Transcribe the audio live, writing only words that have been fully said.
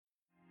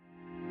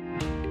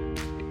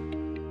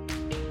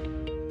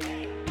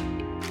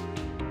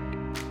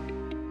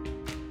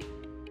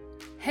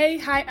Hey,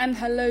 hi, and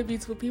hello,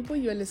 beautiful people.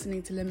 You are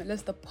listening to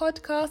Limitless, the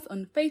podcast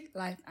on faith,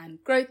 life,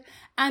 and growth.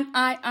 And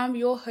I am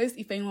your host,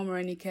 Ifeanyi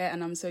Morenike,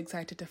 and I'm so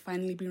excited to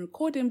finally be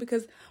recording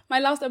because my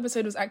last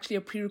episode was actually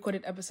a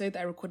pre-recorded episode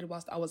that I recorded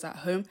whilst I was at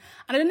home.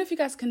 And I don't know if you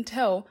guys can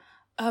tell,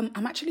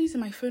 I'm actually using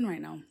my phone right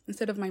now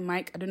instead of my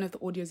mic. I don't know if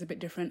the audio is a bit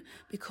different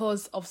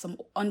because of some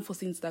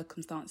unforeseen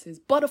circumstances.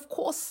 But of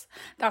course,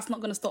 that's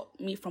not going to stop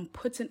me from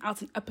putting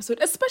out an episode,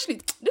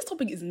 especially this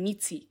topic is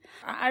meaty.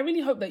 I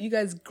really hope that you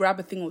guys grab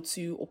a thing or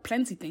two, or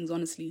plenty things,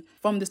 honestly,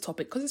 from this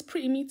topic because it's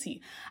pretty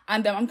meaty.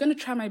 And I'm going to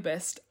try my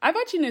best. I've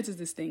actually noticed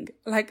this thing.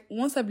 Like,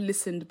 once I've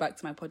listened back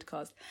to my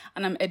podcast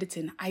and I'm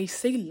editing, I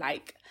say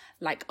like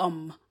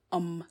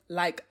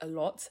a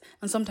lot,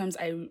 and sometimes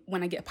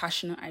when I get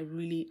passionate,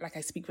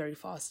 I speak very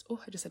fast.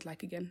 Oh, I just said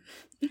like again.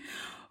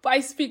 But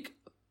I speak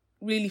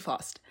really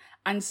fast,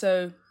 and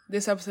so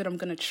this episode I'm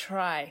gonna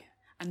try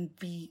and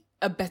be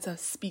a better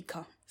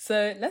speaker.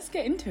 So let's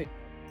get into it.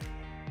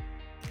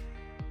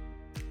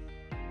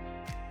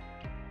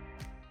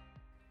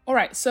 All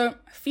right, so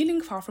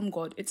feeling far from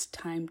God, it's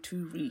time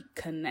to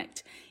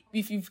reconnect.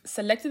 If you've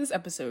selected this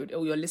episode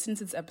or you're listening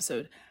to this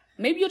episode,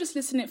 maybe you're just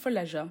listening for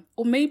leisure,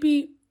 or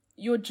maybe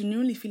you're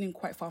genuinely feeling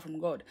quite far from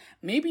God.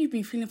 Maybe you've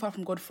been feeling far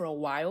from God for a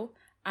while,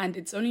 and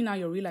it's only now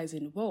you're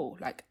realizing, whoa,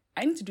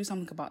 I need to do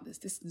something about this.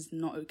 This is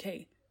not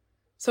okay.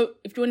 So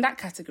if you're in that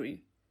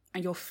category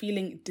and you're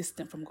feeling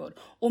distant from God,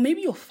 or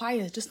maybe your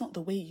fire is just not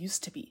the way it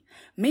used to be.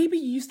 Maybe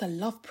you used to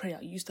love prayer,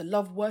 you used to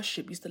love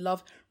worship, you used to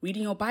love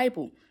reading your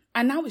Bible,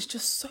 and now it's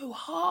just so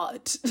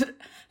hard.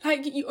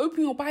 You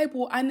open your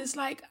Bible and it's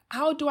like,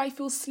 how do I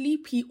feel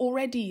sleepy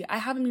already? I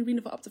haven't been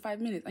reading for up to 5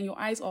 minutes and your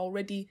eyes are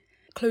already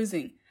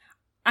closing.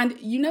 And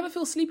you never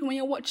feel sleepy when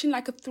you're watching a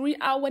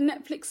 3-hour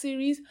Netflix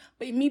series,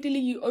 but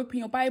immediately you open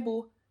your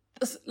Bible,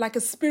 it's like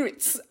a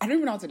spirit. I don't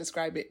even know how to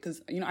describe it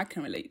because, I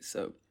can relate,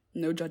 so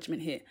no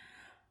judgment here.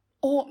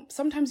 Or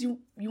sometimes you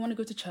want to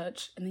go to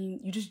church and then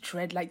you just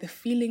dread the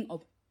feeling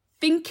of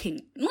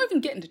thinking, not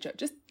even getting to church,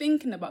 just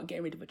thinking about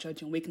getting ready for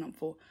church and waking up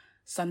for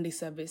Sunday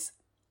service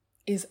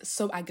is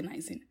so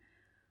agonizing.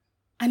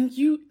 And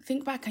you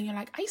think back and you're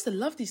like, I used to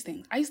love these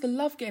things. I used to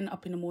love getting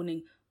up in the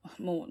morning.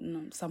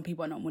 Some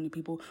people are not morning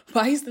people,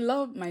 but I used to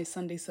love my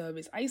Sunday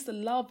service. I used to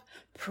love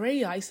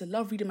prayer. I used to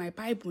love reading my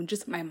Bible and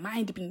just my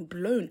mind being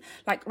blown.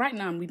 Right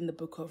now I'm reading the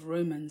book of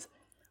Romans.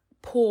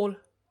 Paul,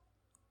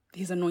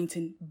 his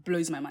anointing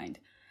blows my mind.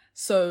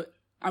 So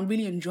I'm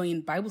really enjoying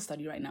Bible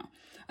study right now.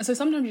 And so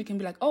sometimes you can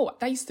be like, oh,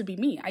 that used to be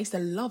me. I used to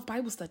love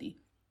Bible study.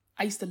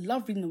 I used to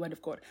love reading the word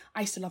of God.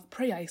 I used to love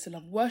prayer. I used to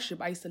love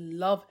worship. I used to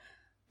love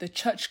the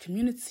church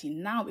community.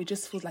 Now it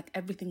just feels like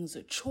everything is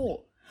a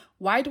chore.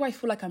 Why do I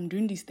feel like I'm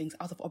doing these things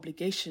out of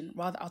obligation,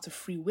 rather out of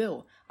free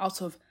will,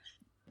 out of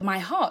my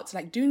heart,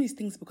 doing these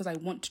things because I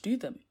want to do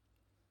them?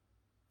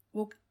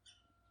 Well,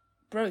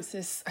 bro,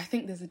 sis, I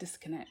think there's a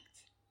disconnect.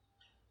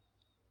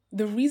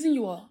 The reason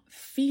you are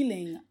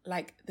feeling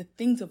like the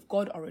things of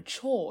God are a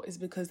chore is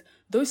because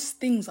those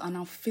things are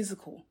now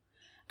physical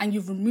and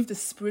you've removed the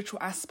spiritual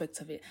aspect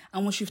of it.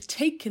 And once you've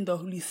taken the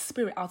Holy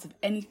Spirit out of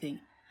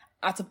anything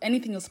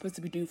you're supposed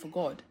to be doing for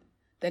God,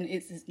 then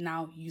it is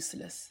now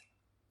useless.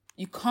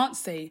 You can't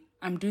say,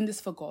 I'm doing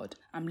this for God,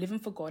 I'm living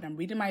for God, I'm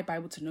reading my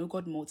Bible to know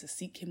God more, to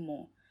seek him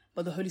more,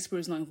 but the Holy Spirit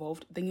is not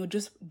involved. Then you're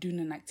just doing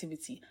an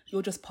activity.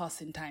 You're just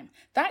passing time.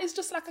 That is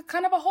just a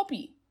kind of a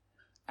hobby,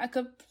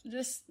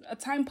 just a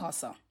time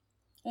passer,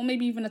 or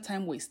maybe even a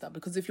time waster,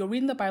 because if you're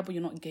reading the Bible,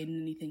 you're not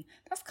gaining anything.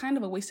 That's kind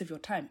of a waste of your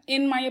time.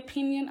 In my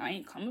opinion, I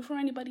ain't coming for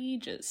anybody,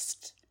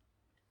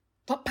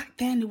 but back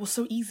then it was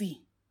so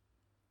easy.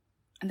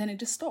 And then it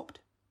just stopped.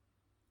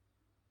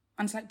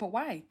 And it's but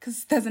why?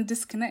 Because there's a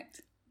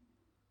disconnect.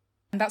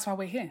 And that's why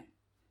we're here.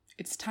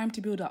 It's time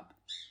to build up.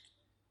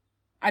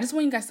 I just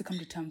want you guys to come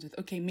to terms with,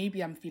 okay,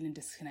 maybe I'm feeling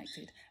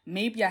disconnected.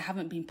 Maybe I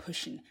haven't been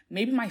pushing.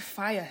 Maybe my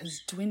fire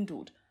has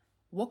dwindled.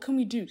 What can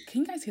we do?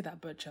 Can you guys hear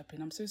that bird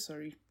chirping? I'm so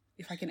sorry.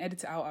 If I can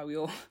edit it out, I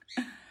will.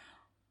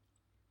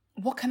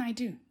 What can I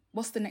do?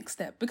 What's the next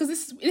step? Because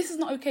this is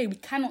not okay. We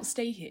cannot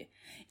stay here.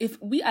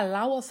 If we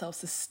allow ourselves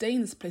to stay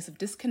in this place of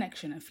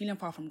disconnection and feeling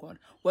far from God,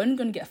 we're only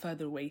going to get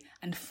further away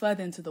and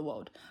further into the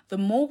world. The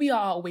more we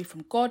are away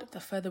from God, the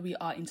further we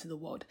are into the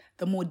world,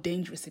 the more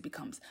dangerous it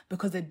becomes,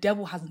 because the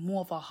devil has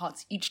more of our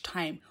hearts each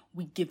time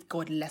we give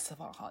God less of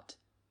our heart.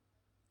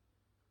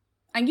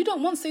 And you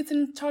don't want Satan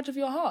in charge of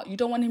your heart. You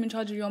don't want him in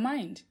charge of your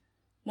mind.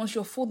 Once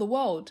you're for the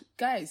world,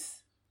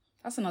 guys,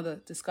 that's another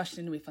discussion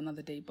anyway for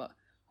another day, but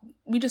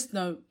we just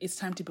know it's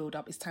time to build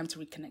up. It's time to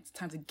reconnect. It's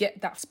time to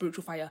get that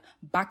spiritual fire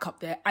back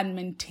up there and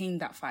maintain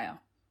that fire.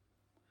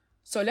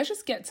 So let's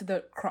just get to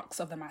the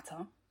crux of the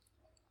matter.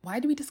 Why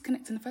do we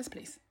disconnect in the first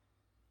place?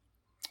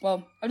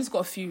 Well, I've just got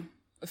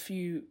a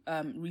few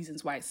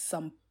reasons why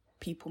some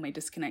people may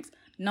disconnect.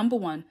 Number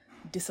one,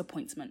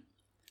 disappointment.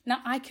 Now,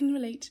 I can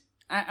relate.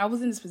 I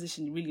was in this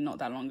position really not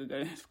that long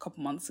ago, a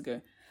couple months ago.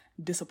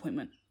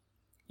 Disappointment.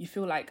 You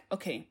feel like,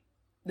 okay,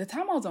 the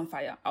time I was on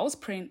fire, I was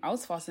praying, I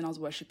was fasting, I was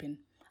worshiping.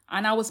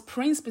 And I was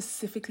praying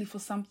specifically for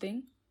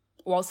something,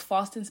 or I was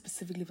fasting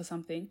specifically for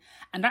something,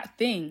 and that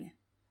thing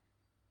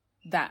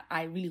that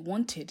I really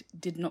wanted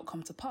did not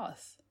come to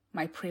pass.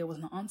 My prayer was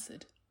not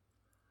answered.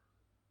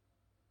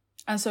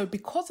 And so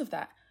because of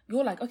that,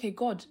 you're like, okay,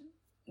 God,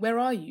 where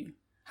are you?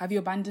 Have you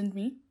abandoned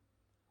me?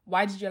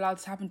 Why did you allow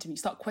this to happen to me?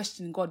 Start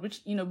questioning God,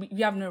 which,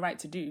 we have no right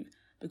to do,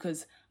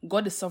 because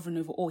God is sovereign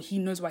over all. He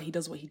knows why he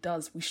does what he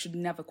does. We should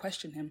never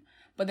question him.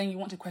 But then you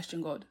want to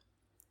question God,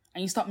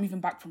 and you start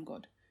moving back from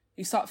God.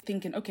 You start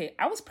thinking, okay,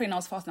 I was praying, I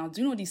was fasting, I was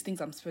doing all these things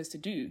I'm supposed to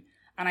do,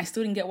 and I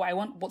still didn't get what I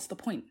want. What's the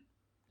point?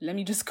 Let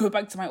me just go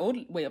back to my old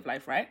way of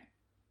life, right?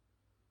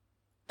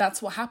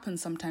 That's what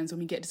happens sometimes when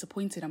we get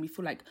disappointed and we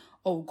feel like,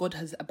 oh, God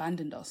has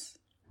abandoned us.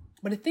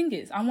 But the thing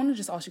is, I want to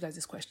just ask you guys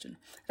this question.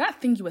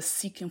 That thing you were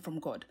seeking from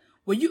God,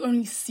 were you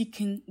only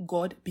seeking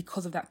God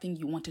because of that thing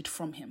you wanted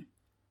from him?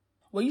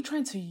 Were you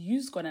trying to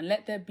use God and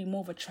let there be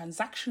more of a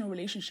transactional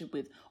relationship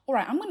with, all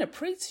right, I'm going to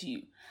pray to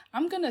you.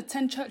 I'm going to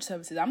attend church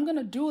services. I'm going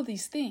to do all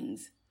these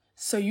things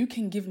so you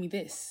can give me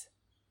this.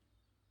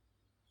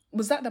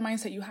 Was that the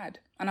mindset you had?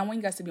 And I want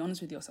you guys to be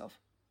honest with yourself.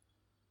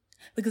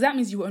 Because that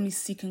means you were only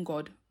seeking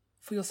God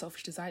for your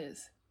selfish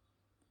desires.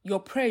 Your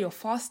prayer, your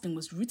fasting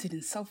was rooted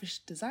in selfish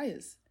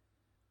desires.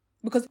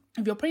 Because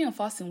if your prayer and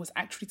fasting was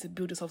actually to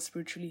build yourself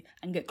spiritually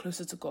and get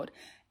closer to God,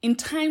 in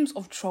times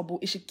of trouble,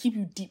 it should keep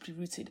you deeply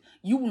rooted.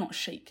 You will not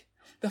shake.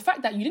 The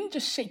fact that you didn't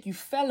just shake, you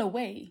fell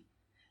away,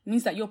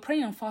 means that your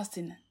prayer and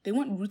fasting, they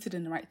weren't rooted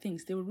in the right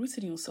things. They were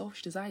rooted in your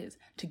selfish desires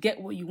to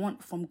get what you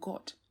want from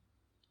God.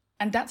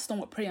 And that's not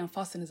what prayer and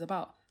fasting is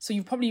about. So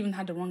you probably even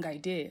had the wrong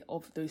idea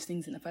of those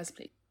things in the first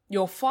place.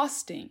 Your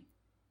fasting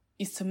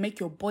is to make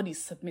your body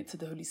submit to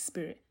the Holy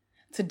Spirit,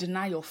 to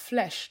deny your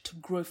flesh to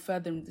grow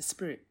further in the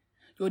Spirit.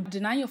 You're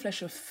denying your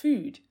flesh of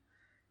food,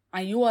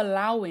 and you're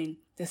allowing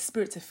the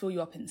Spirit to fill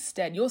you up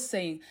instead. You're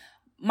saying,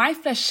 my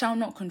flesh shall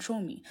not control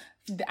me.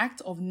 The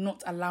act of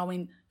not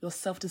allowing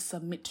yourself to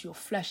submit to your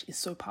flesh is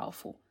so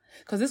powerful.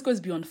 Because this goes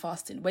beyond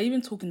fasting. We're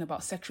even talking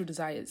about sexual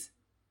desires.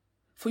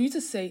 For you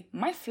to say,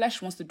 my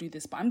flesh wants to do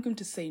this, but I'm going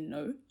to say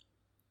no,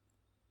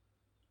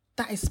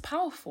 that is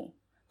powerful.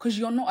 Because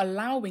you're not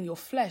allowing your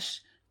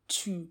flesh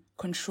to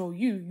control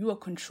you. You are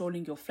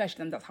controlling your flesh,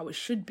 and that's how it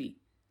should be.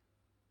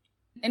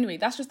 Anyway,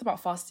 that's just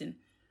about fasting.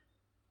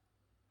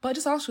 But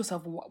just ask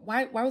yourself,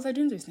 why was I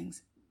doing those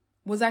things?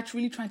 Was I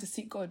truly trying to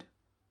seek God?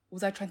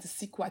 Was I trying to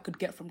seek what I could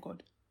get from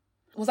God?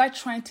 Was I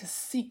trying to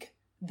seek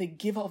the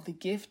giver of the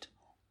gift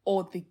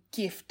or the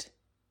gift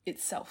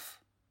itself?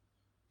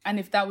 And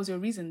if that was your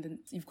reason, then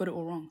you've got it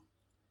all wrong.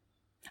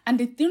 And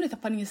the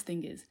funniest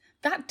thing is,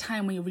 that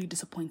time when you're really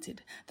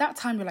disappointed, that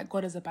time you're like,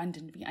 God has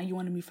abandoned me and you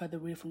want to move further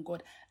away from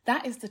God,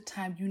 that is the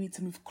time you need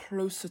to move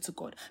closer to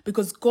God,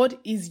 because God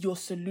is your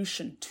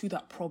solution to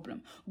that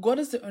problem. God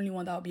is the only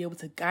one that will be able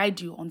to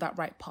guide you on that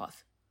right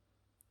path.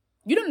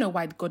 You don't know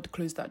why God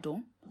closed that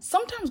door.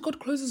 Sometimes God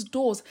closes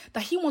doors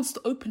that he wants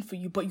to open for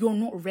you, but you're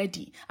not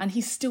ready and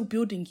he's still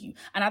building you.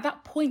 And at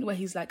that point where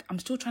he's like, I'm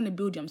still trying to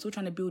build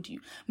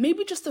you,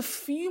 maybe just a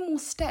few more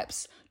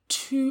steps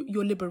to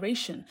your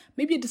liberation.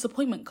 Maybe a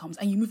disappointment comes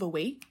and you move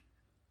away.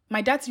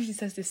 My dad usually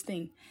says this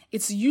thing.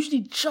 It's usually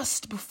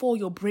just before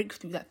your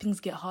breakthrough that things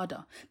get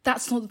harder.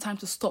 That's not the time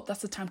to stop.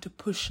 That's the time to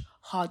push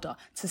harder,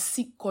 to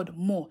seek God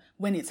more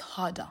when it's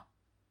harder.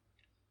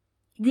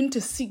 You need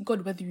to seek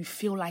God whether you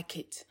feel like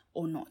it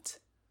or not.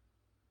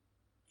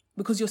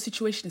 Because your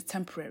situation is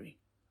temporary.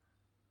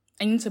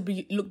 And you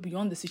need to look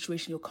beyond the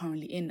situation you're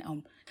currently in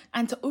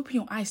and to open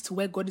your eyes to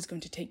where God is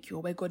going to take you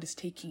or where God is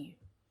taking you.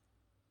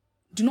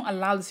 Do not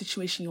allow the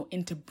situation you're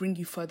in to bring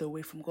you further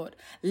away from God.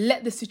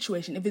 Let the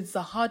situation, if it's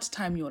a hard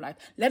time in your life,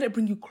 let it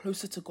bring you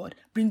closer to God,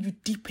 bring you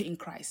deeper in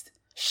Christ.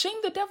 Shame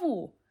the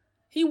devil.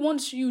 He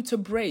wants you to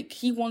break.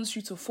 He wants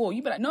you to fall.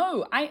 You be like,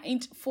 no, I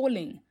ain't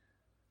falling.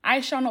 I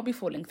shall not be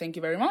falling. Thank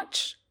you very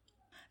much.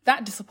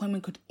 That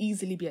disappointment could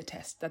easily be a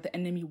test that the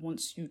enemy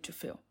wants you to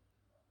feel.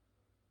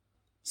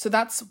 So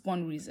that's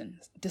one reason,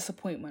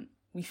 disappointment.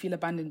 We feel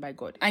abandoned by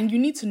God. And you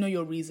need to know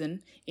your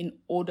reason in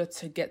order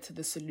to get to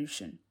the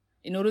solution.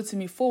 In order to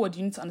move forward,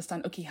 you need to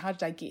understand, okay, how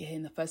did I get here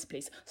in the first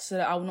place? So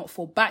that I will not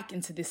fall back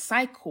into this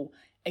cycle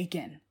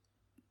again.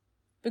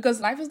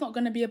 Because life is not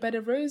going to be a bed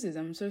of roses.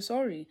 I'm so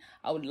sorry.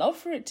 I would love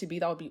for it to be.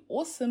 That would be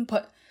awesome.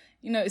 But,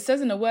 it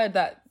says in the word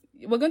that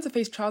we're going to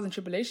face trials and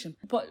tribulation.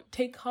 But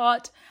take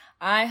heart,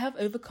 I have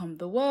overcome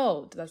the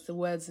world. That's the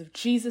words of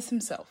Jesus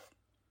himself.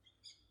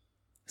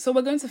 So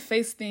we're going to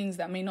face things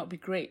that may not be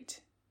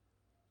great.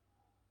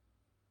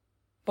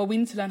 But we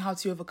need to learn how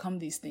to overcome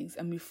these things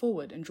and move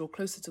forward and draw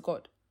closer to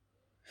God.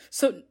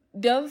 So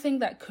the other thing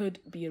that could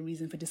be a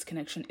reason for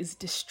disconnection is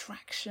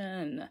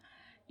distraction.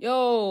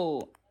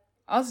 Yo,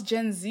 us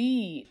Gen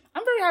Z.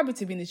 I'm very happy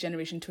to be in this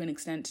generation to an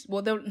extent.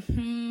 Well,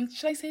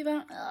 should I say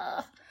that?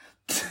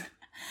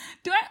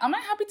 Am I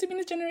happy to be in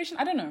this generation?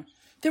 I don't know.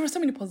 There are so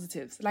many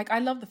positives. Like, I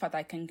love the fact that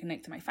I can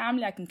connect to my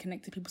family. I can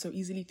connect to people so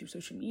easily through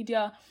social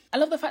media. I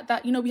love the fact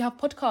that, we have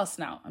podcasts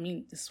now. I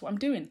mean, this is what I'm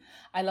doing.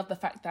 I love the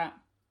fact that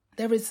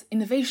there is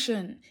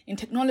innovation in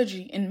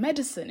technology, in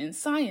medicine, in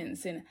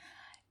science,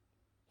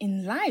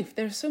 in life.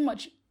 There's so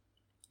much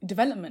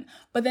development.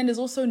 But then there's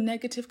also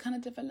negative kind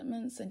of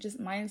developments and just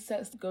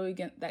mindsets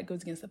that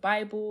goes against the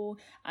Bible,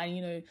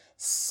 and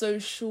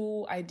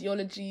social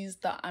ideologies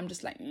that I'm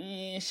just like,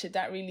 should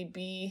that really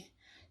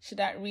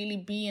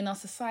be in our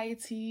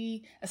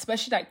society?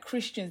 Especially like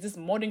Christians, this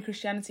modern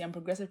Christianity and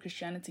progressive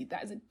Christianity,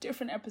 that is a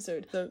different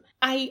episode. So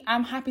I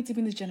am happy to be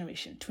in this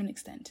generation to an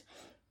extent.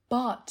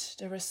 But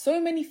there are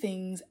so many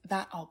things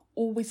that are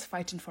always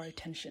fighting for our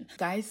attention.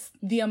 Guys,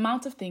 the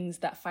amount of things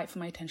that fight for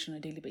my attention on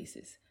a daily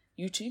basis.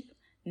 YouTube,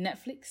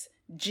 Netflix,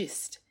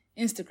 Gist,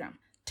 Instagram,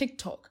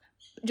 TikTok,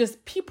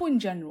 just people in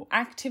general,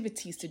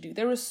 activities to do.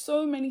 There are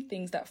so many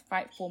things that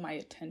fight for my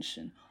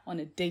attention on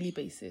a daily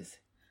basis.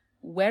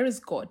 Where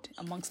is God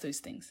amongst those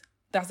things?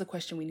 That's the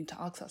question we need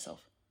to ask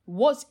ourselves.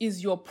 What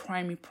is your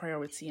primary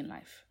priority in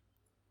life?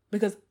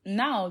 Because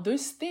now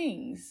those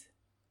things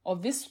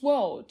of this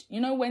world,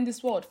 we're in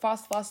this world,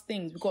 fast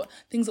things. We've got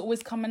things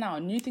always coming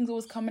out, new things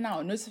always coming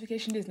out,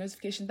 notification this,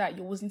 notification that.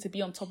 You always need to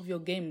be on top of your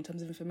game in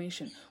terms of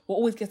information. We're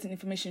always getting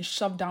information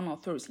shoved down our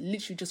throats,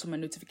 literally just from a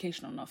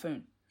notification on our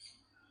phone.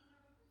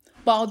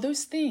 But are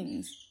those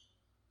things,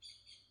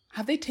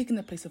 have they taken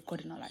the place of God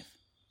in our life?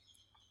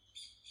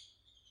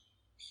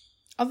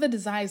 Other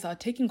desires are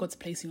taking God's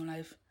place in your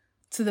life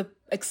to the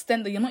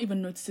extent that you're not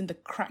even noticing the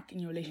crack in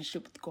your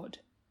relationship with God.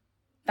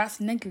 That's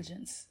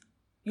negligence.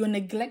 You're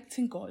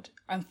neglecting God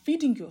and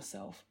feeding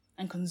yourself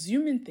and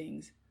consuming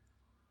things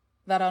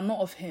that are not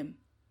of Him.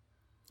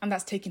 And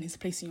that's taking His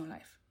place in your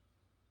life.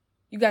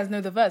 You guys know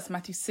the verse,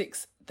 Matthew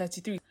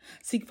 6:33.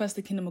 Seek first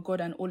the kingdom of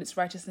God and all its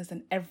righteousness,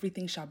 and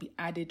everything shall be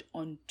added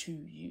unto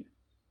you.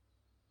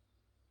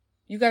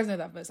 You guys know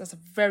that verse. That's a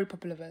very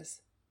popular verse.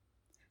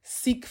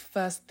 Seek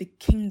first the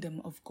kingdom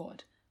of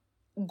God.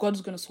 God's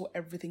going to sort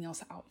everything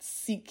else out.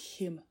 Seek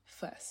Him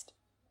first.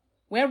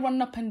 We're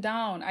running up and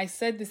down. I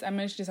mentioned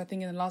this, I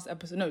think, in the last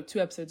episode, 2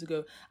 episodes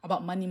ago,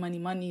 about money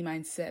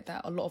mindset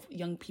that a lot of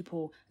young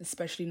people,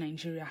 especially in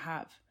Nigeria,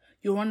 have.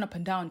 You're running up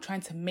and down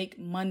trying to make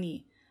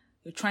money.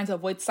 You're trying to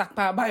avoid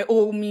sakpa by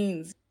all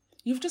means.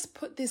 You've just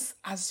put this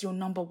as your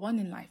number one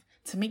in life,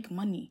 to make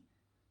money,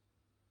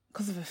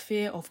 because of a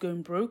fear of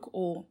going broke,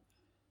 or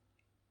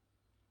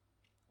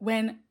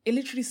when it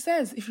literally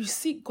says, if you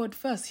seek God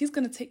first, He's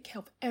going to take care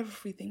of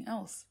everything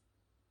else.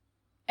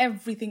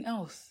 Everything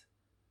else.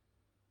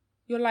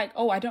 You're like,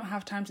 I don't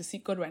have time to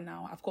seek God right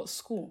now. I've got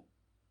school.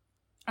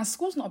 And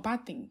school's not a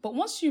bad thing. But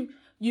once you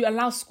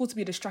allow school to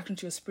be a distraction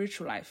to your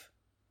spiritual life,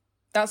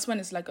 that's when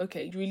it's like,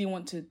 okay, you really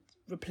want to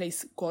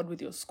replace God with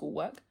your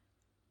schoolwork.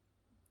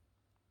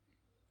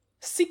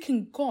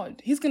 Seeking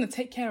God, He's going to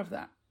take care of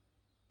that.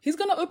 He's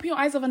going to open your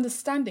eyes of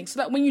understanding so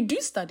that when you do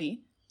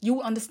study, you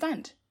will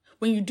understand.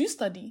 When you do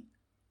study,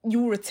 you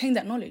will retain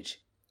that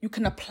knowledge. You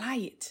can apply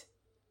it.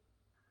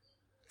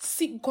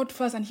 Seek God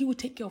first and He will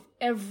take care of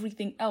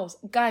everything else.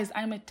 Guys,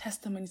 I'm a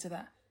testimony to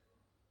that.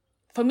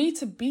 For me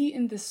to be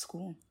in this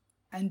school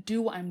and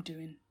do what I'm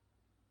doing,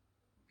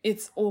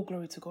 it's all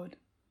glory to God.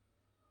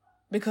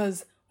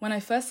 Because when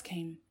I first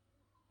came,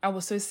 I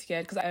was so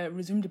scared because I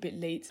resumed a bit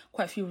late.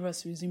 Quite a few of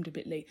us resumed a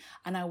bit late.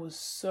 And I was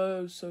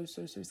so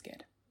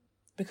scared.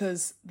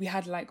 Because we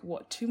had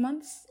 2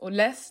 months or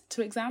less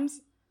to exams?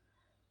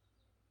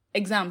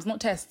 Exams, not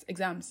tests,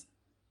 exams.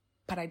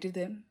 But I did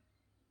them.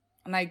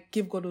 And I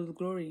give God all the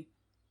glory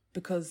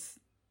because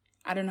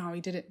I don't know how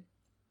He did it.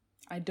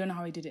 I don't know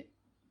how He did it.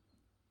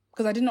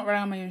 Because I did not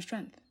rely on my own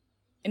strength.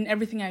 In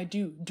everything I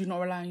do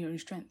not rely on your own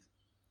strength.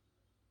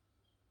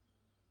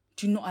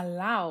 Do not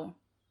allow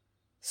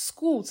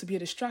school to be a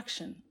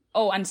distraction.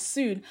 And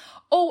soon.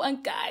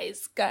 And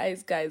guys.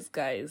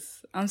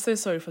 I'm so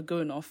sorry for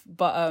going off.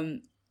 But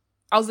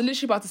I was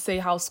literally about to say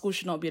how school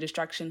should not be a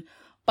distraction.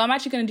 But I'm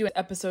actually going to do an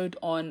episode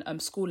on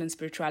school and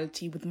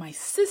spirituality with my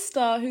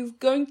sister, who's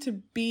going to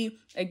be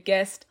a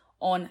guest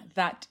on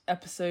that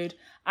episode.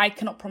 I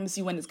cannot promise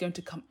you when it's going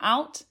to come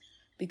out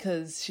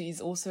because she's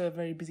also a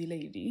very busy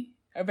lady.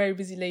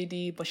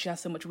 But she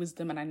has so much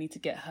wisdom and I need to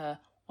get her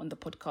on the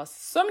podcast.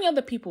 So many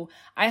other people.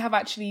 I have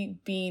actually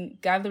been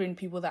gathering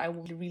people that I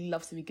would really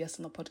love to be guests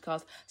on the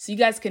podcast so you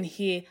guys can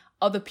hear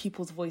other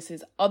people's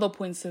voices, other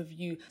points of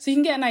view, so you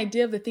can get an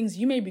idea of the things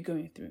you may be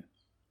going through.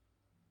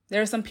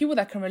 There are some people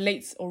that can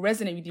relate or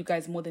resonate with you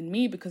guys more than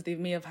me because they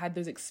may have had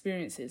those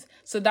experiences.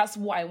 So that's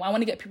why I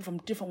want to get people from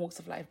different walks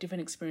of life,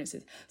 different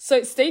experiences.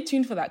 So stay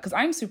tuned for that because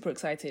I'm super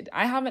excited.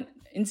 I haven't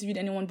interviewed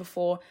anyone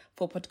before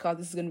for a podcast.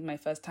 This is going to be my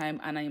first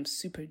time and I am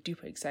super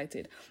duper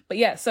excited. But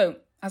yeah, so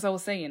as I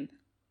was saying,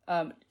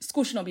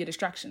 school should not be a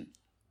distraction.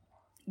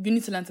 You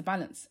need to learn to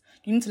balance.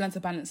 You need to learn to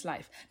balance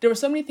life. There are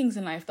so many things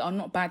in life that are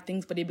not bad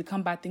things, but they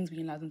become bad things when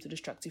you allow them to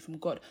distract you from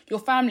God. Your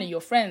family,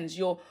 your friends,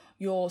 your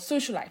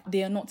social life,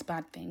 they are not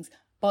bad things.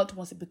 But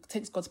once it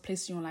takes God's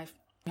place in your life,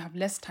 you have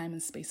less time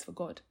and space for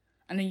God.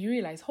 And then you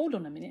realize, hold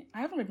on a minute, I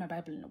haven't read my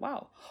Bible in a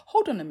while.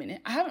 Hold on a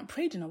minute, I haven't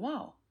prayed in a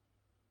while.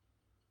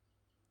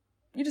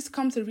 You just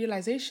come to the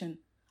realization,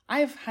 I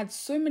have had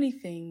so many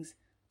things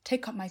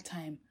take up my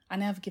time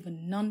and I have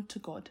given none to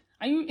God.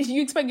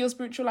 You expect your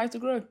spiritual life to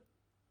grow?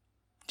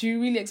 Do you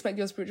really expect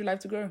your spiritual life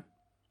to grow?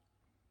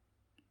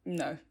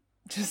 No.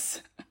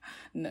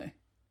 No.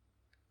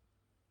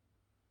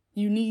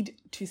 You need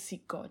to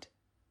seek God.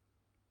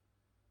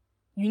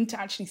 You need to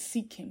actually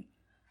seek him.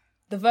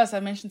 The verse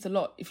I mentioned a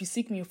lot, if you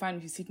seek me, you'll find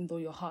me if you seek him with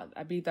all your heart.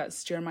 I believe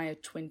that's Jeremiah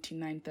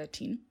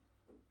 29:13.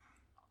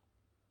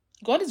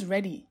 God is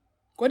ready.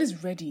 God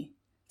is ready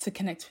to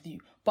connect with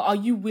you. But are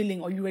you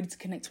willing? Are you ready to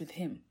connect with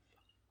him?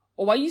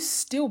 Or are you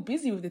still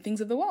busy with the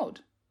things of the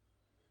world?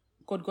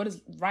 God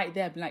is right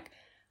there. Like,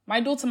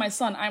 my daughter, my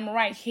son, I'm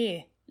right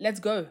here. Let's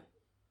go.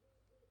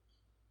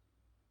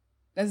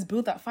 Let's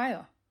build that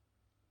fire.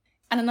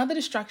 And another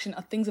distraction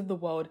are things of the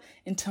world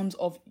in terms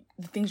of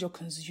the things you're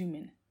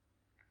consuming.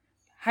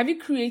 Have you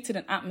created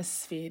an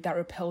atmosphere that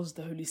repels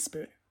the Holy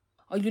Spirit?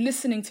 Are you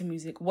listening to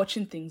music,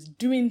 watching things,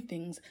 doing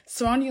things,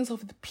 surrounding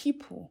yourself with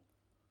people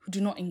who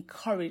do not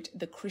encourage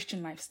the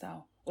Christian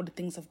lifestyle or the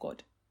things of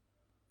God?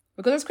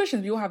 Because as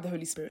Christians, we all have the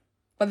Holy Spirit.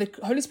 But the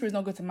Holy Spirit is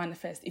not going to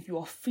manifest if you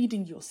are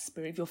feeding your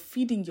spirit, if you're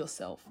feeding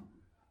yourself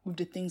with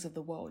the things of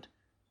the world.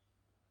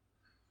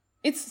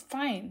 It's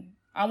fine.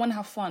 I want to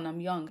have fun.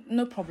 I'm young.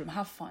 No problem.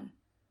 Have fun.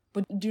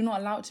 But do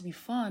not allow it to be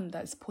fun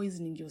that's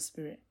poisoning your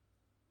spirit.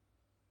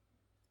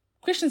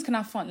 Christians can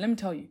have fun. Let me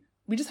tell you.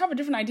 We just have a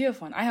different idea of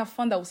fun. I have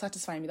fun that will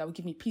satisfy me, that will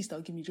give me peace, that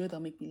will give me joy, that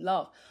will make me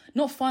laugh.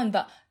 Not fun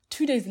that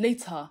 2 days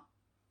later,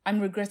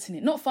 I'm regretting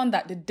it. Not fun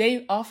that the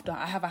day after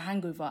I have a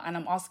hangover and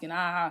I'm asking,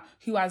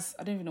 who has,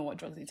 I don't even know what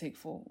drugs they take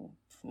for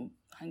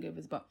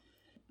hangovers,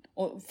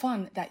 or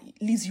fun that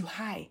leaves you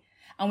high.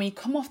 And when you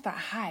come off that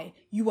high,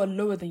 you are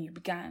lower than you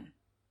began.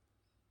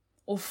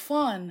 Or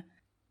fun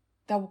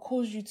that will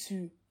cause you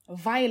to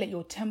violate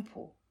your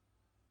temple.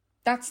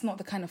 That's not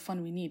the kind of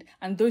fun we need.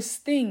 And those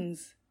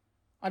things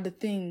are the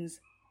things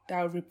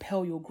that will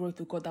repel your growth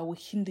with God, that will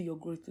hinder your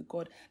growth with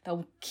God, that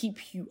will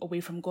keep you away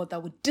from God,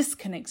 that will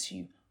disconnect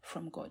you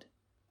from God.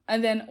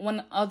 And then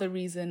one other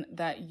reason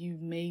that you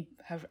may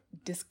have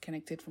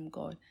disconnected from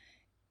God,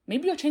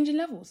 maybe you're changing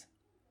levels.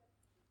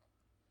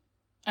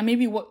 And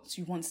maybe what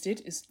you once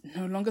did is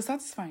no longer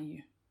satisfying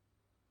you.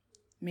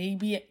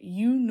 Maybe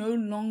you no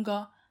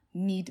longer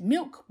need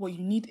milk. What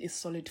you need is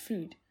solid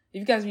food. If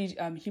you guys read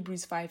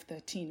Hebrews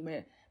 5:13,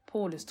 where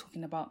Paul is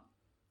talking about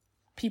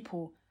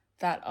people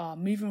that are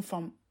moving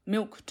from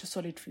milk to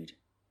solid food.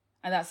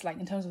 And that's like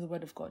in terms of the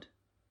word of God.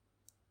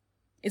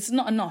 It's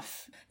not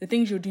enough. The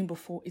things you were doing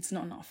before, it's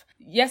not enough.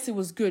 Yes, it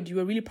was good. You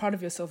were really proud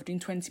of yourself doing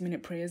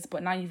 20-minute prayers,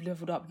 but now you've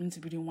leveled up. You need to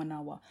be doing 1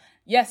 hour.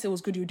 Yes, it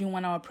was good. You were doing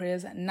 1 hour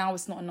prayers. And now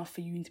it's not enough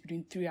for you. You need to be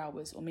doing 3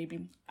 hours, or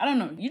maybe, I don't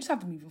know. You just have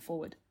to move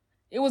forward.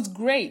 It was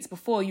great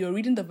before you were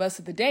reading the verse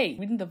of the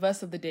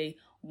day,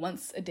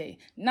 once a day.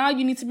 Now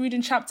you need to be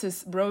reading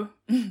chapters, bro.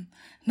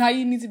 Now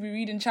you need to be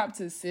reading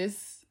chapters,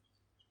 sis.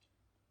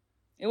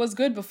 It was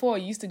good before.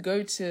 You used to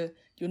go to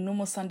your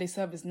normal Sunday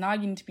service. Now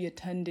you need to be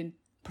attending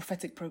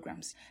prophetic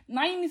programs.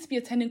 Now you need to be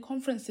attending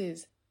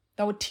conferences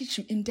that will teach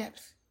you in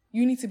depth.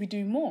 You need to be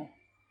doing more.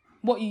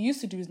 What you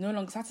used to do is no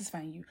longer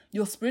satisfying you.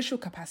 Your spiritual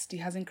capacity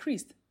has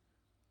increased.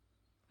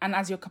 And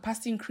as your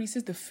capacity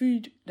increases, the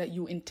food that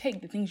you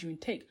intake, the things you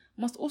intake,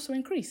 must also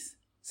increase.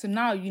 So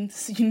now you need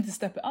to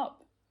step it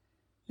up.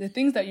 The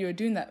things that you're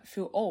doing that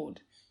feel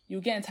old,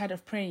 you're getting tired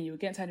of praying, you're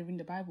getting tired of reading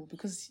the Bible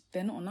because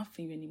they're not enough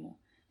for you anymore.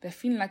 They're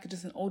feeling like it's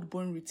just an old,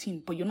 boring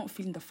routine, but you're not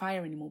feeling the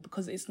fire anymore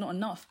because it's not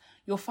enough.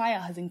 Your fire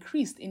has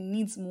increased. It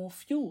needs more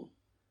fuel.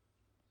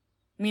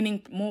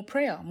 Meaning more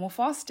prayer, more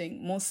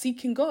fasting, more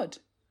seeking God.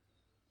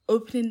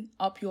 Opening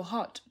up your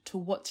heart to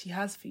what he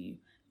has for you.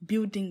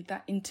 Building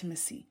that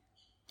intimacy.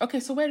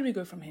 Okay, so where do we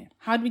go from here?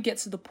 How do we get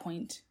to the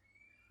point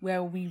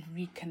where we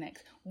reconnect?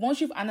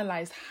 Once you've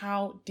analyzed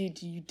how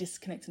did you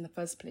disconnect in the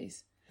first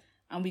place,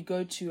 and we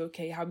go to,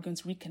 okay, how are we going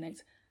to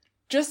reconnect?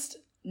 Just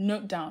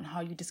note down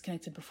how you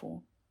disconnected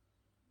before.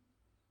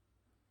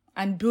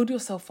 And build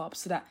yourself up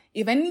so that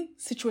if any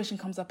situation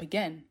comes up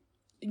again,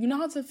 you know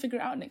how to figure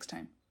it out next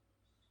time.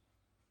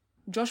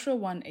 Joshua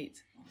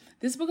 1:8.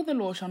 This book of the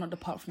law shall not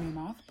depart from your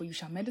mouth, but you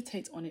shall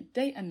meditate on it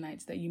day and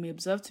night, that you may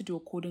observe to do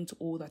according to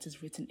all that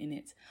is written in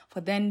it. For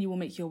then you will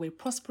make your way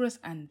prosperous,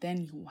 and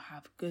then you will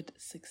have good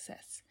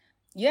success.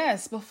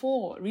 Yes,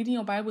 before, reading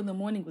your Bible in the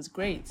morning was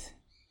great.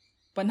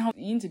 But now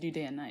you need to do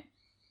day and night.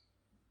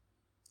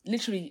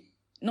 Literally,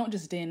 not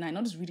just day and night,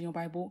 not just reading your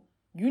Bible.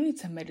 You need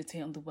to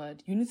meditate on the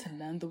word. You need to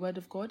learn the word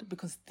of God,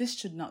 because this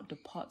should not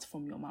depart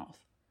from your mouth.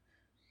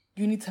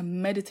 You need to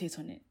meditate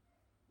on it.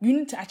 You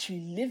need to actually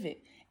live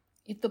it.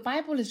 If the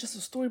Bible is just a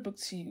storybook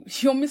to you,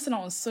 you're missing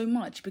out on so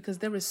much, because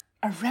there is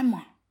a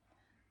rhema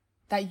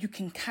that you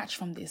can catch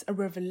from this, a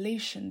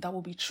revelation that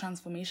will be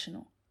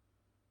transformational.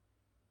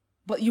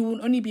 But you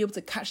will only be able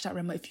to catch that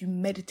rhema if you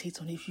meditate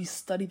on it, if you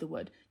study the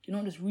word. You're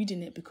not just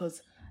reading it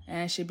because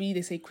they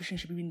say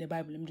Christians should be reading the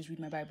Bible. Let me just read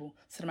my Bible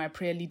so that my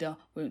prayer leader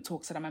won't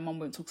talk, so that my mom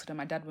won't talk, so that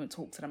my dad won't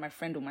talk, so that my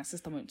friend or my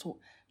sister won't talk.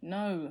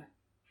 No.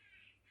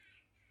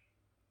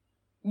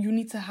 You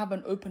need to have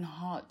an open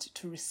heart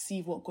to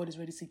receive what God is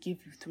ready to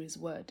give you through his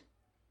word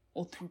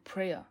or through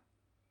prayer.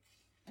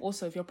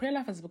 Also, if your prayer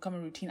life has become a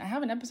routine, I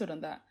have an episode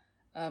on that.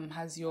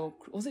 Has your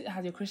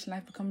Christian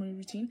life become a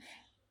routine?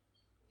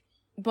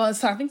 But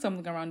so I think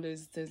something around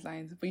those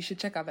lines. But you should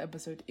check out the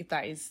episode if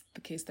that is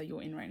the case that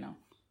you're in right now.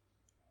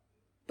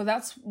 But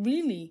that's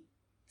really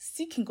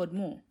seeking God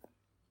more.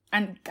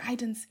 And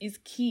guidance is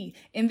key.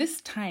 In this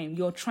time,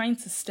 you're trying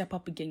to step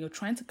up again. You're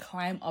trying to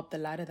climb up the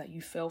ladder that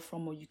you fell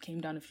from or you came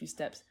down a few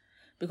steps.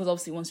 Because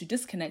obviously once you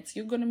disconnect,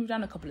 you're going to move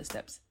down a couple of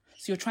steps.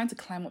 So you're trying to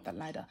climb up that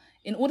ladder.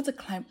 In order to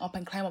climb up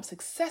and climb up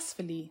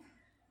successfully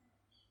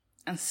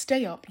and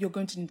stay up, you're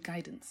going to need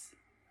guidance.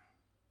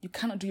 You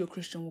cannot do your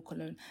Christian walk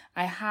alone.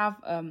 I have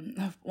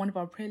one of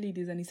our prayer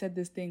leaders, and he said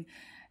this thing.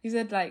 He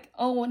said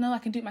oh, well, no, I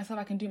can do it myself.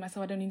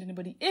 I don't need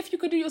anybody. If you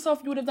could do it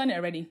yourself, you would have done it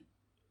already.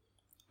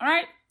 All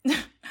right?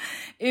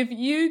 If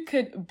you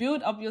could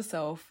build up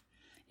yourself,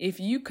 if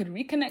you could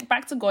reconnect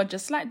back to God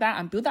just like that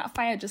and build that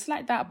fire just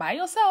like that by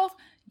yourself,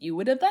 you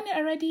would have done it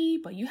already,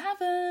 but you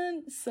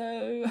haven't.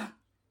 So,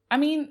 I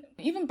mean,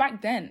 even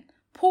back then,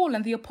 Paul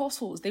and the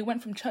apostles, they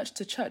went from church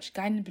to church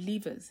guiding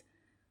believers.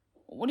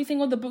 What do you think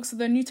all the books of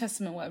the New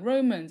Testament were?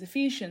 Romans,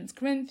 Ephesians,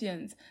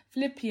 Corinthians,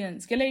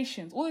 Philippians,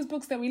 Galatians, all those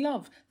books that we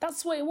love.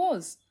 That's what it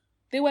was.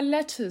 They were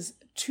letters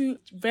to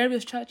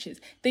various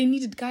churches. They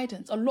needed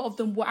guidance. A lot of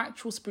them were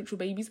actual spiritual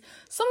babies.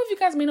 Some of you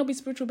guys may not be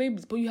spiritual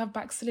babies, but you have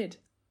backslid.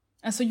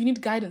 And so you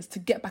need guidance to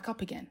get back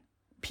up again.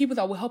 People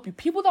that will help you.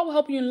 People that will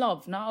help you in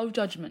love, not out of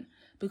judgment.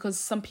 Because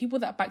some people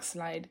that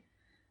backslide,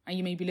 and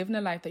you may be living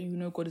a life that you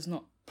know God is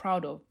not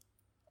proud of,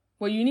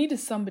 what you need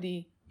is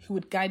somebody who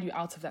would guide you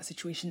out of that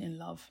situation in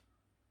love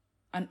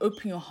and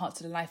open your heart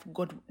to the life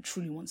God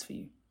truly wants for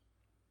you.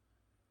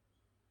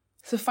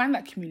 So find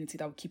that community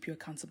that will keep you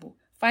accountable.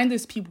 Find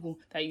those people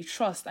that you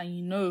trust and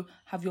you know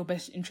have your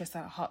best interest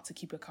at heart to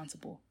keep you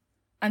accountable.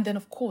 And then,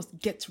 of course,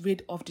 get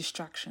rid of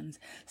distractions.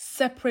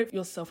 Separate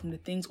yourself from the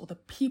things or the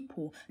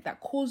people that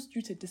caused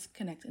you to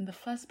disconnect in the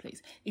first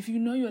place. If you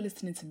know you're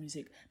listening to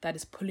music that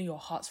is pulling your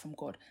hearts from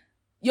God,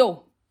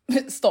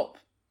 stop.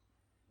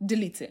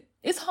 Delete it.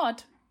 It's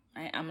hard.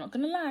 I am not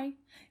going to lie.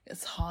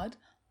 It's hard,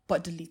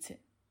 but delete it.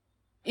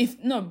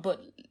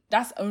 But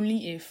that's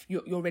only if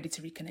you're ready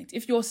to reconnect.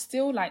 If you're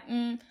still like,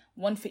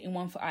 one foot in,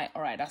 one foot out,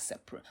 all right, that's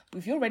separate. But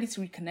if you're ready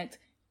to reconnect,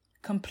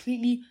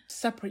 completely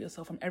separate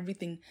yourself from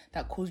everything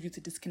that caused you to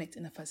disconnect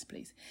in the first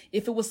place.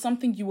 If it was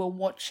something you were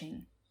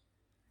watching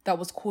that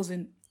was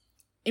causing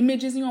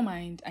images in your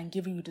mind and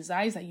giving you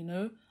desires that you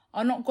know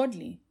are not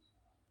godly,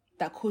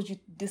 that caused you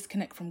to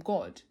disconnect from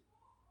God,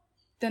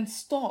 then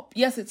stop.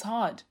 Yes, it's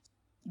hard.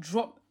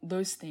 Drop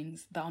those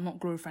things that are not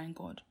glorifying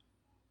God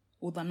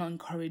or that are not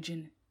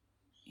encouraging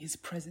His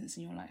presence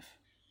in your life.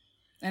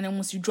 And then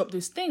once you drop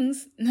those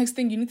things, next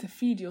thing you need to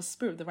feed your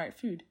spirit the right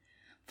food.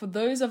 For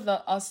those of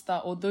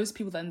those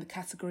people that are in the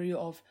category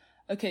of,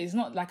 okay, it's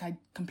not like I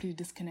completely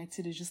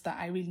disconnected, it's just that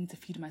I really need to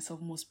feed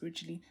myself more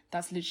spiritually.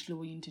 That's literally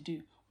what you need to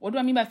do. What do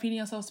I mean by feeding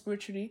yourself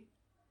spiritually?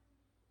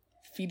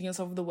 Feeding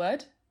yourself with the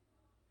word.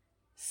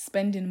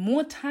 Spending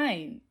more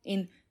time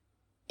in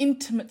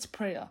intimate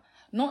prayer.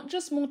 Not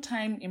just more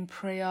time in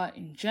prayer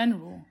in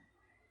general.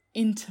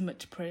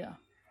 Intimate prayer.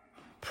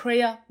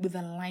 Prayer with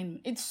alignment.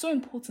 It's so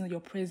important that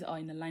your prayers are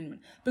in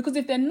alignment. Because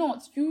if they're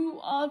not, you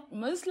are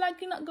most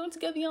likely not going to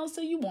get the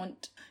answer you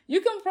want.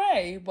 You can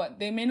pray, but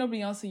they may not be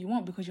the answer you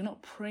want because you're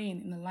not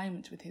praying in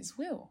alignment with His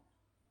will.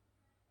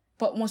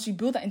 But once you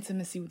build that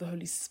intimacy with the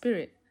Holy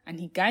Spirit, and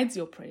He guides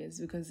your prayers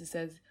because it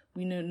says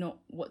we know not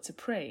what to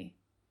pray,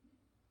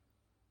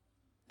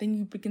 then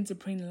you begin to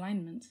pray in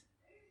alignment.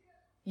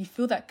 You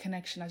feel that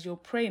connection as you're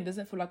praying. It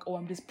doesn't feel like,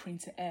 I'm just praying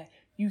to air.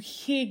 You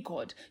hear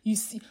God. You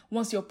see,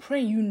 once you're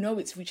praying, you know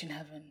it's reaching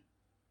heaven.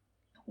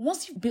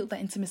 Once you've built that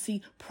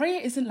intimacy, prayer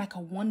isn't like a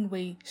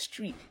one-way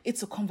street.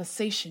 It's a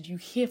conversation. You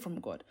hear from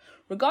God.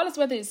 Regardless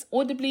whether it's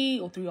audibly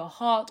or through your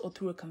heart or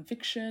through a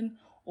conviction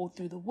or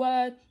through the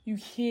word, you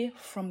hear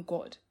from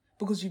God.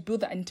 Because you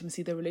build that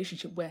intimacy, the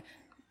relationship where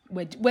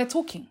we're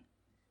talking.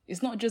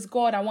 It's not just,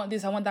 God, I want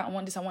this, I want that, I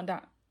want this, I want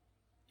that.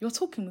 You're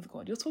talking with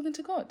God. You're talking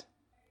to God.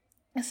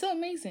 It's so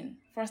amazing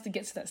for us to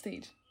get to that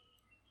stage.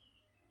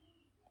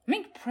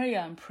 Make prayer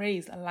and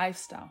praise a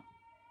lifestyle.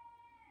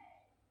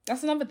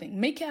 That's another thing.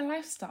 Make it a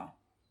lifestyle.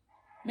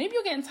 Maybe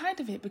you're getting tired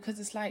of it because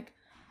it's like,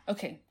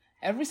 okay,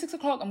 every 6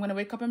 o'clock, I'm going to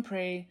wake up and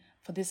pray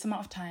for this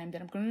amount of time.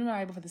 Then I'm going to read my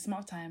Bible for this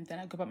amount of time. Then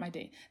I go about my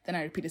day. Then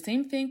I repeat the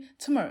same thing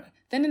tomorrow.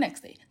 Then the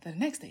next day. Then the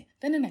next day.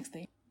 Then the next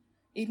day.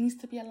 It needs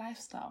to be a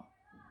lifestyle.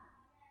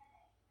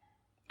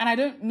 And I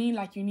don't mean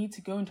like you need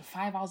to go into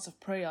 5 hours of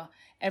prayer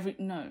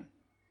no.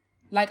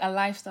 Like a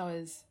lifestyle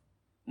is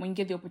when you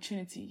get the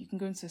opportunity, you can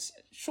go into a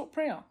short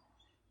prayer.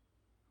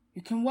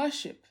 You can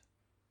worship.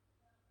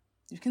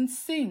 You can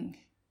sing.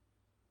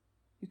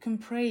 You can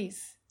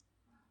praise.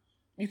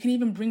 You can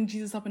even bring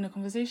Jesus up in a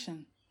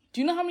conversation.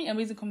 Do you know how many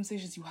amazing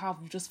conversations you have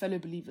with just fellow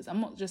believers?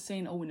 I'm not just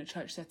saying, in a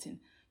church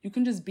setting. You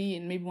can just be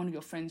in maybe one of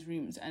your friends'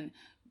 rooms and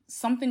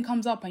something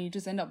comes up and you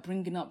just end up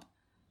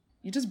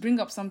you just bring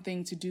up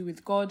something to do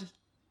with God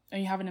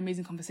and you have an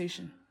amazing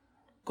conversation.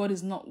 God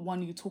is not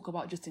one you talk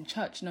about just in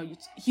church. No,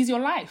 He's your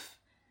life.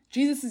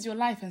 Jesus is your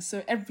life. And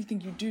so everything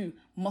you do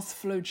must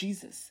flow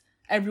Jesus.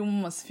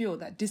 Everyone must feel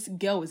that this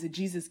girl is a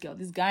Jesus girl.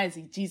 This guy is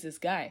a Jesus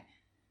guy.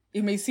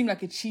 It may seem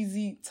like a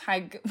cheesy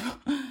tag,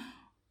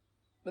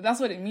 but that's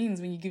what it means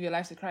when you give your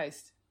life to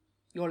Christ.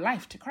 Your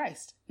life to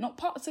Christ. Not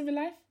parts of your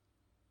life.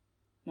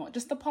 Not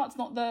just the parts,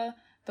 not the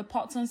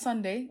parts on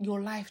Sunday,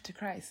 your life to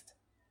Christ.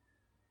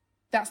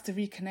 That's to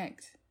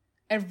reconnect.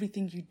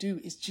 Everything you do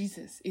is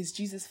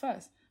Jesus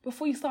first.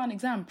 Before you start an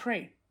exam,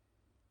 pray.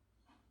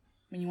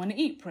 When you want to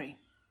eat, pray.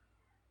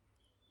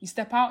 You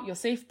step out, you're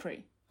safe,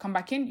 pray. Come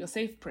back in, you're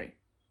safe, pray.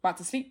 About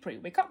to sleep, pray.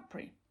 Wake up,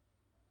 pray.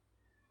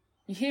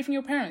 You hear from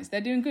your parents,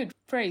 they're doing good,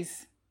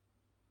 praise.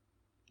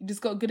 You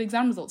just got good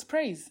exam results,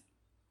 praise.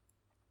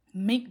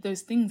 Make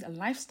those things a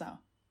lifestyle.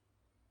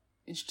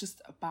 It's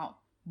just about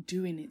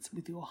doing it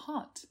with your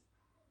heart.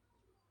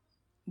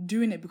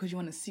 Doing it because you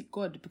want to seek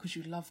God, because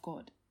you love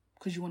God,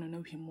 because you want to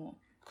know him more,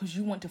 because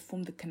you want to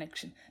form the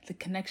connection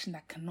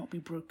that cannot be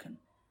broken.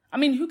 I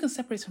mean, who can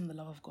separate us from the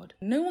love of God?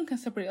 No one can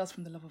separate us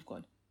from the love of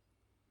God.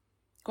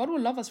 God will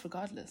love us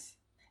regardless.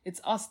 It's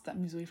us that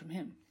moves away from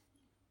him.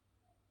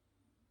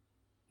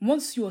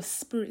 Once your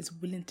spirit is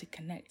willing to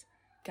connect,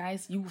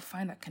 guys, you will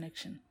find that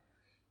connection.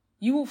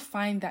 You will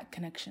find that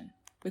connection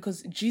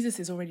because Jesus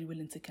is already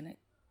willing to connect.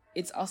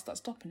 It's us that's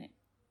stopping it.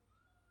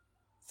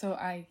 So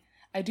I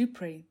do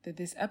pray that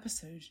this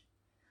episode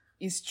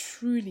is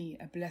truly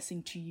a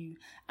blessing to you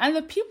and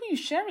the people you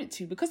share it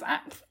to, because I'm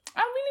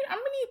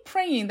really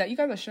praying that you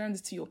guys are sharing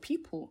this to your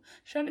people,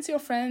 sharing it to your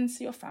friends,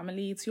 to your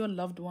family, to your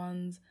loved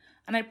ones.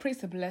 And I pray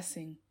it's a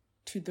blessing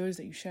to those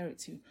that you share it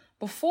to.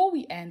 Before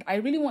we end, I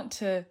really want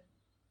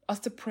us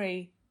to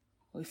pray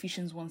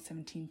Ephesians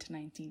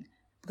 1:17-19,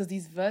 because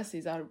these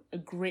verses are a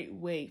great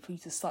way for you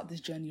to start this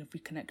journey of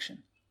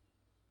reconnection.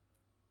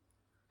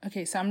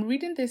 Okay, so I'm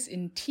reading this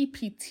in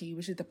TPT,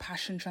 which is the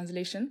Passion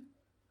Translation.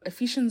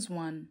 Ephesians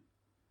 1,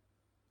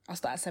 I'll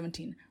start at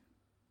 17.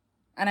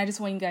 And I just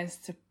want you guys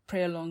to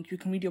pray along. You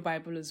can read your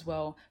Bible as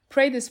well.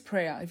 Pray this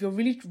prayer. If you're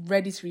really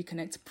ready to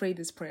reconnect, pray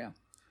this prayer.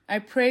 I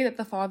pray that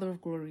the Father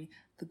of glory,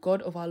 the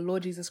God of our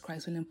Lord Jesus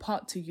Christ, will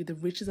impart to you the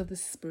riches of the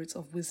spirit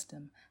of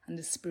wisdom and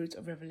the spirit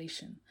of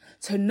revelation,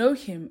 to know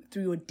him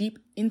through your deep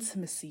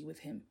intimacy with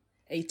him.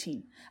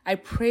 18. I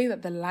pray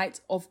that the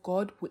light of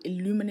God will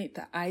illuminate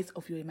the eyes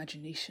of your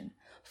imagination,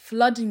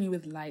 flooding you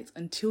with light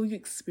until you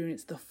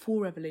experience the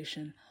full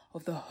revelation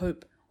of the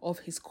hope of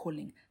his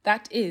calling.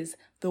 That is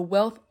the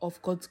wealth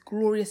of God's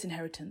glorious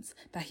inheritance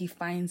that he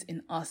finds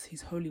in us,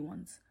 his holy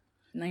ones.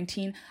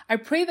 19. I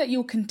pray that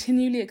you'll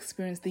continually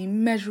experience the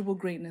immeasurable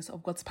greatness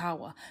of God's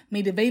power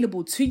made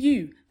available to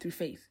you through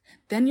faith.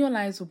 Then your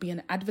lives will be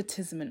an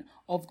advertisement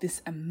of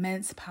this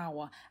immense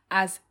power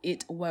as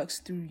it works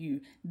through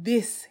you.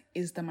 This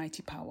is the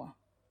mighty power.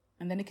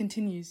 And then it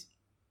continues.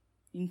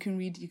 You can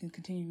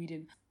continue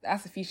reading.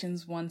 That's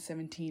Ephesians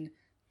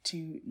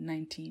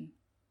 1:17-19.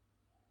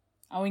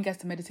 I want you guys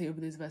to meditate over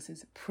those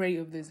verses. Pray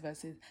over those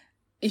verses.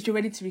 If you're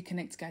ready to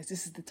reconnect, guys,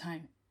 this is the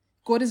time.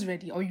 God is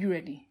ready. Are you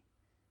ready?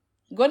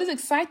 God is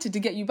excited to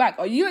get you back.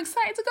 Are you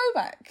excited to go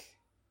back?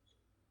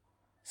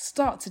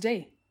 Start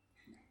today.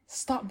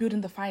 Start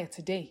building the fire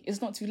today. It's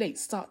not too late.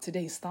 Start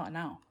today. Start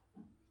now.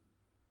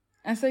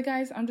 And so,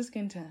 guys, I'm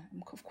going to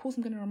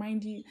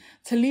remind you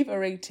to leave a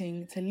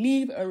rating, to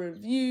leave a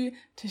review,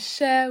 to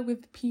share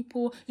with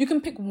people. You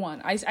can pick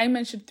one. I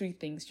mentioned 3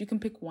 things. You can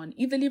pick one.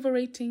 Either leave a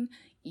rating,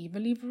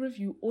 either leave a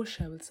review, or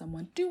share with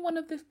someone. Do one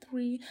of the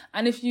 3.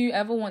 And if you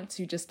ever want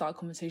to just start a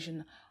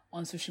conversation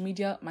on social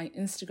media, my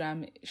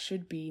Instagram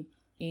should be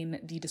in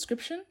the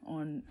description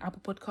on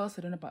Apple Podcasts.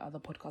 I don't know about other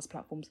podcast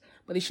platforms,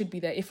 but they should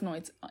be there. If not,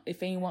 it's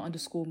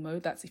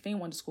Ifeyinwa_Mo. That's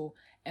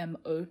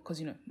Ifeyinwa_MO,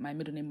 because, my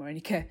middle name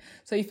Morenike.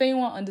 So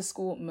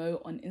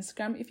Ifeyinwa_Mo on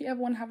Instagram. If you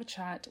ever want to have a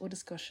chat or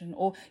discussion,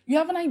 or you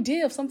have an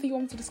idea of something you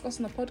want to discuss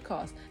on the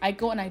podcast. I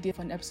got an idea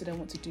for an episode I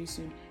want to do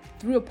soon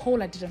through a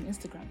poll I did on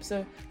Instagram.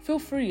 So feel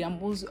free.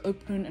 I'm always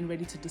open and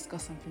ready to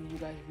discuss something you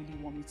guys really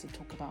want me to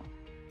talk about.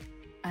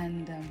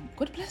 And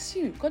God bless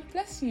you. God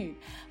bless you.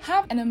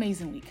 Have an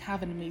amazing week.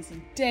 Have an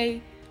amazing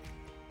day.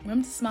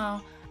 Remember to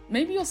smile.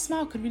 Maybe your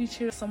smile could really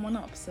cheer someone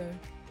up. So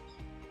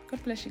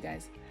God bless you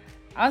guys.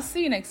 I'll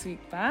see you next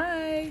week.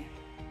 Bye.